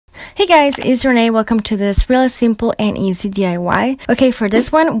guys, it's Renee. Welcome to this really simple and easy DIY. Okay, for this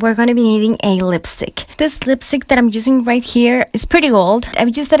one, we're going to be needing a lipstick. This lipstick that I'm using right here is pretty old.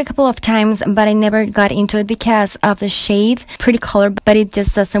 I've used it a couple of times, but I never got into it because of the shade. Pretty color, but it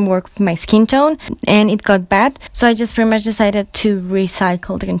just doesn't work with my skin tone and it got bad. So I just pretty much decided to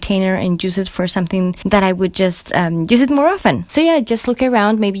recycle the container and use it for something that I would just use it more often. So yeah, just look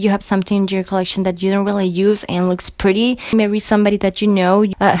around. Maybe you have something in your collection that you don't really use and looks pretty. Maybe somebody that you know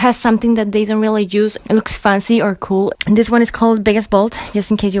has something that they don't really use. It looks fancy or cool. And this one is called Biggest Bolt,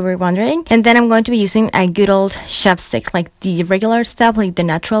 just in case you were wondering. And then I'm going to be using a good old chapstick, like the regular stuff, like the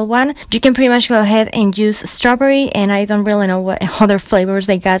natural one. You can pretty much go ahead and use strawberry, and I don't really know what other flavors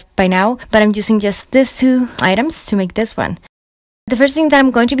they got by now, but I'm using just these two items to make this one. The first thing that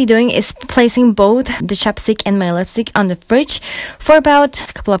I'm going to be doing is placing both the chapstick and my lipstick on the fridge for about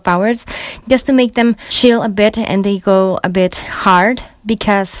a couple of hours, just to make them chill a bit and they go a bit hard,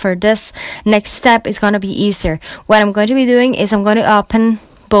 because for this next step is going to be easier. What I'm going to be doing is I'm going to open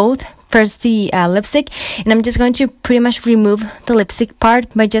both. First the lipstick, and I'm just going to pretty much remove the lipstick part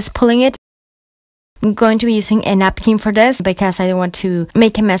by just pulling it. I'm going to be using a napkin for this because I don't want to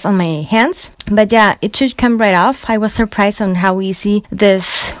make a mess on my hands. But yeah, it should come right off. I was surprised on how easy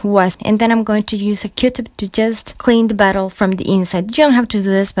this was. And then I'm going to use a Q-tip to just clean the bottle from the inside. You don't have to do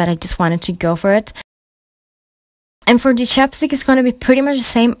this, but I just wanted to go for it. And for the chapstick, it's going to be pretty much the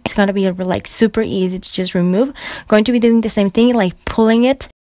same. It's going to be like super easy to just remove. Going to be doing the same thing, like pulling it.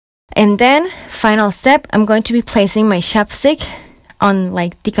 And then, final step, I'm going to be placing my chapstick on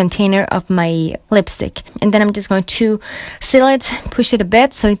like the container of my lipstick, and then I'm just going to seal it, push it a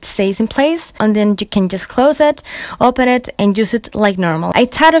bit so it stays in place, and then you can just close it, open it, and use it like normal. I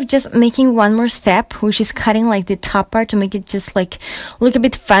thought of just making one more step, which is cutting like the top part to make it just like look a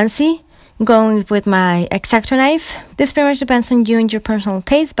bit fancy, going with my X-Acto knife. This pretty much depends on you and your personal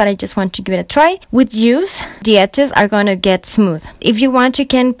taste, but I just want to give it a try. With use, the edges are going to get smooth. If you want, you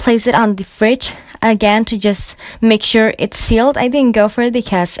can place it on the fridge again to just make sure it's sealed. I didn't go for it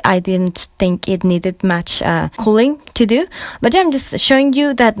because I didn't think it needed much cooling to do. But yeah, I'm just showing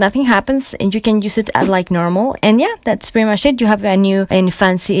you that nothing happens and you can use it like normal. And yeah, that's pretty much it. You have a new and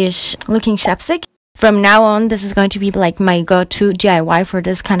fancy-ish looking chapstick. From now on, this is going to be like my go-to DIY for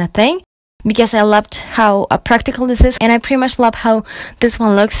this kind of thing, because I loved how practical this is, and I pretty much love how this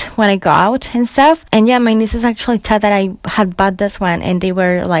one looks when I go out and stuff. And yeah, my nieces actually thought that I had bought this one, and they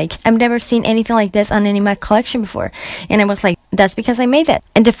were like, I've never seen anything like this on any of my collection before. And I was like, that's because I made it.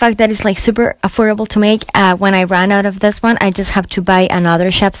 And the fact that it's like super affordable to make, when I ran out of this one, I just have to buy another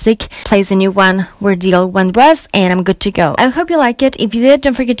chapstick, place a new one where the old one was, and I'm good to go. I hope you like it. If you did,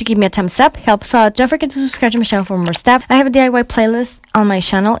 don't forget to give me a thumbs up, helps out. Don't forget to subscribe to my channel for more stuff. I have a DIY playlist on my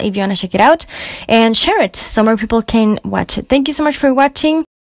channel if you want to check it out, and share it so more people can watch it. Thank you so much for watching.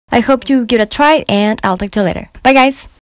 I hope you give it a try, and I'll talk to you later. Bye guys.